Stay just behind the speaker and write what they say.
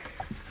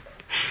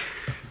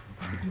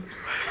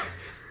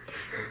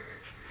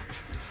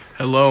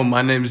Hello,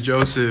 my name is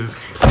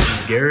Joseph. This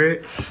is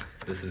Garrett.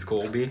 This is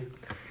Colby.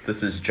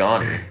 This is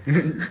Johnny.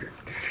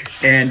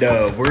 And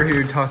we're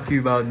here to talk to you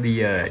about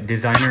the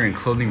designer and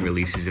clothing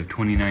releases of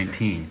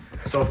 2019.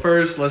 So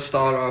first, let's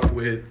start off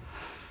with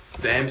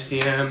the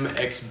MCM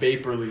X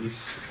Bape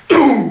release.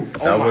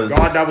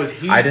 That was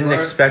huge. I didn't bro.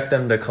 expect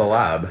them to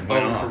collab.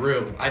 Oh, for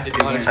real. I did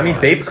not expect I mean,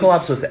 that. Bape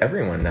collabs with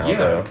everyone now,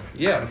 though.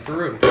 Yeah,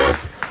 for real.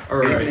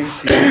 Alright.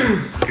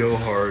 MCM, go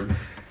hard.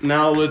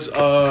 Now let's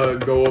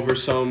go over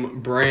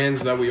some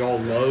brands that we all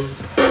love.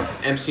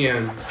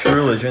 MCM. True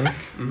Religion.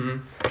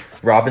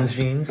 Robin's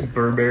Jeans.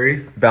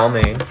 Burberry.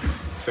 Balmain.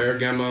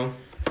 Ferragamo.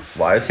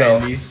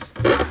 YSL. Fendi.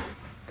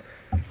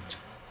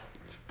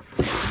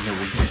 No, we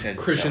just said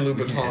Christian that.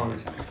 We can Louboutin. add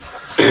this on.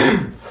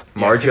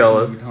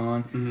 Margiela.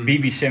 Christian Louboutin.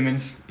 BB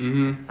Simmons.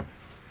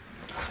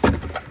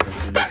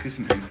 Let's get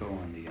some info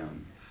on the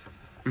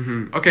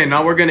Okay,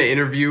 now we're gonna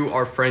interview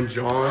our friend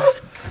John.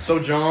 So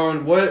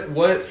John, what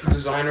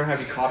designer have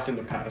you copped in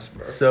the past,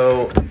 bro?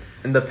 So,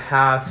 in the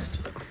past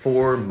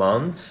 4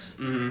 months,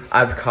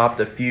 I've copped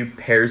a few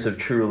pairs of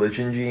True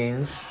Religion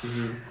jeans.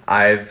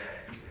 I've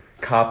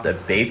copped a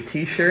Bape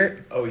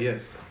t-shirt. Oh yeah.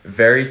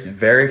 Very,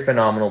 very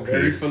phenomenal piece.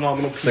 Very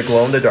phenomenal piece. It's a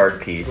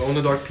glow-in-the-dark piece. Glow in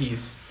the dark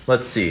piece.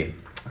 Let's see.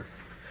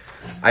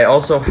 I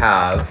also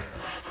have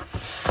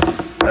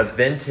a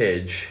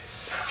vintage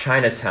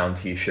Chinatown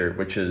t-shirt,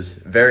 which is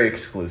very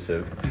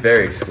exclusive.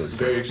 Very exclusive.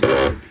 Very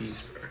exclusive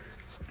piece, bro.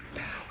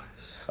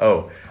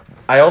 Oh,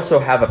 I also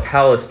have a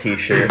Palace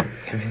t-shirt.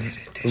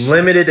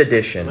 Limited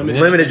edition.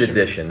 Limited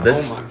edition.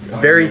 This Oh my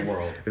God. very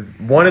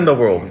One in the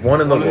world.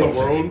 one in the world. One in the One in the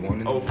world.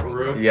 world? Oh, for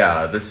real?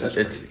 Yeah,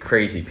 it's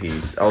crazy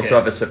piece. I also Okay.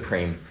 have a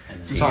Supreme. and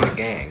It's on the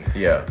gang.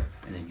 Yeah.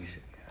 And then you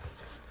should.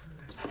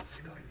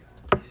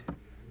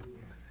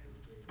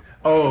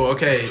 Oh,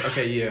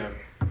 okay, yeah.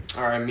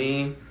 Alright,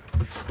 me,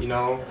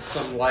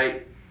 something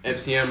light,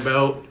 MCM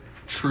belt,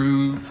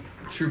 true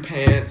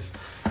pants,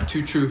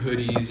 2 true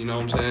hoodies, you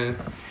know what I'm saying?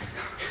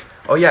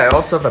 Oh yeah, I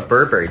also have a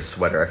Burberry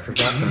sweater. I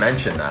forgot to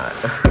mention that.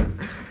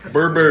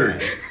 Burberry.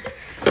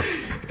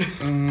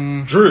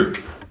 Drake.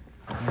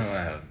 What do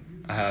I have?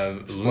 I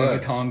have Louis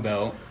Vuitton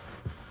belt.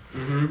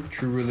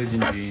 True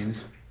Religion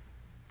jeans.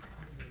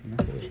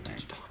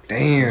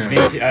 Damn.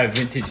 I have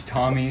vintage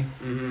Tommy.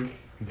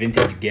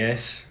 Vintage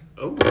Guess.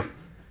 Oh,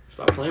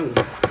 stop playing with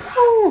me.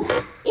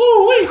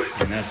 Oh, wait.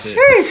 And that's it.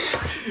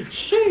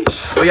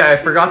 Sheesh. Oh yeah, I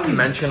forgot to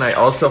mention I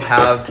also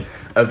have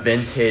a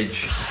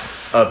vintage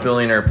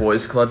Billionaire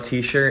Boys Club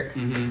t-shirt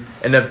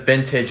and a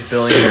vintage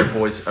Billionaire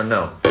Boys. Oh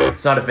no,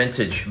 it's not a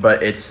vintage,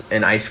 but it's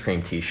an ice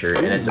cream t-shirt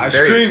and it's Ice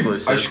very cream.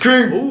 exclusive. Ice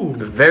cream. Ooh.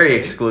 Very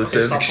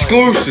exclusive. Stop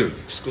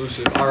Exclusive.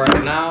 Exclusive.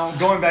 Alright, now.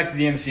 Going back to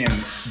the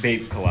MCM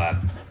Bape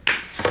collab,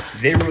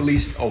 they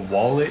released a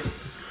wallet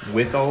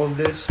with all of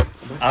this.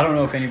 I don't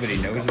know if anybody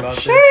knows about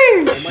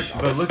this,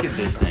 but look at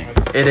this thing.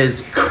 It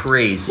is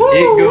crazy.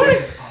 It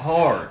goes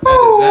hard.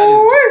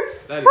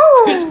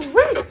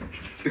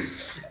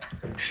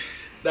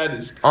 That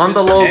is On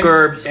the low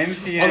gerbs.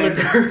 MCM On the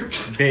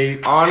gerbs.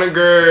 Bape, On a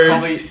girl.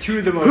 probably two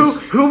of the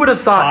most. Who would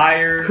have thought?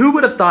 Fire. Who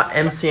would have thought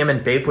MCM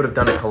and Bape would have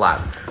done a collab?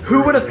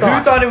 Who would have Who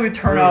thought? thought it would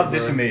turn out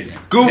this amazing?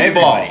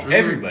 Goofball.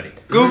 Everybody.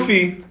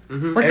 Goofy.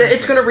 Like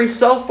it's gonna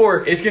resell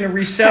for. It's gonna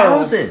resell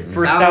Thousands.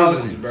 for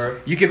Thousands, thousands. bro.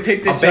 You can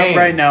pick this A up bang.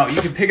 right now.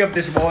 You can pick up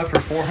this wallet for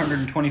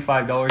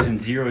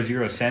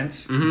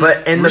 $425.00.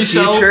 But in the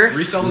Resell- future,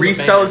 resell is a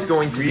resell bang. is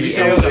going to be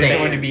Resale is insane.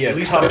 going to be At a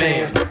least a couple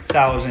band.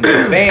 thousand.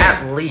 Band.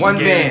 At least. One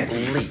band.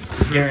 At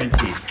least.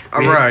 Guaranteed.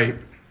 Alright.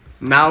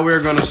 Now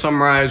we're gonna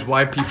summarize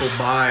why people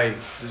buy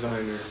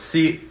designer.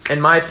 See, in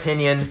my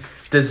opinion,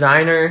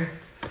 designer,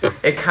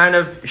 it kind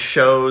of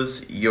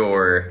shows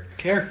your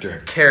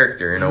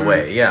Character. in a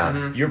way.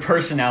 Yeah. Your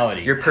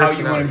personality. Your How you want to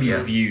personality, be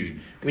yeah. viewed.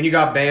 When you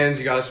got bands,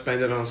 you gotta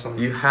spend it on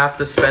something. You have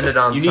to spend it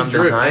on You some need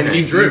drip, designer.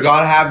 and You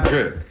gotta have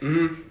drip.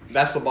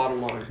 That's the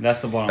bottom line.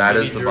 That's the bottom That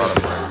line. is the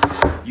bottom line.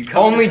 You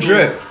come Only to school,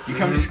 drip. You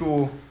come to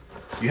school,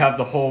 you have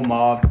the whole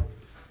mob.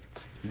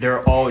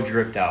 They're all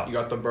dripped out. You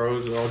got the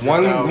bros. All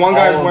One out.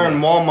 guy's All of wearing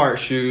them. Walmart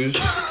shoes.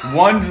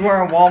 One's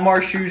wearing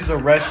Walmart shoes, the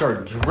rest are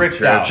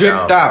dripped out.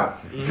 Dripped out.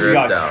 You Dripped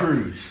got out.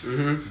 trues,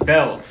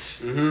 belts,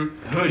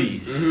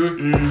 hoodies.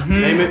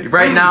 Name it.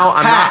 Right now,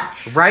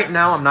 Hats. I'm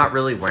not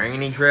really wearing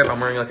any drip.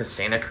 I'm wearing like a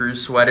Santa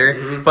Cruz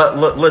sweater. But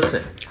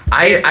listen,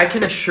 I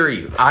can assure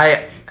you,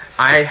 I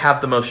have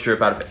the most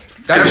drip out of it.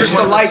 That's just the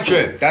Everyone light was-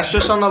 drip. That's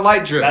just on the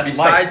light drip. That's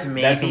Besides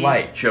light. That's maybe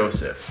light.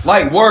 Joseph.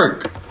 light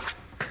work.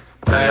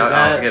 I mean,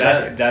 I'll get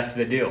it. That's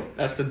the deal.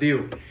 That's the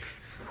deal.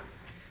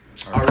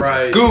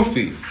 Alright.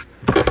 Goofy.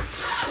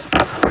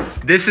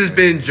 This has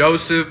been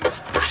Joseph.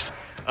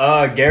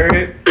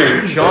 Garrett.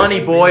 Johnny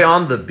boy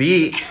on the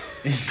beat.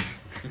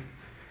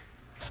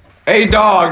 Hey, dog.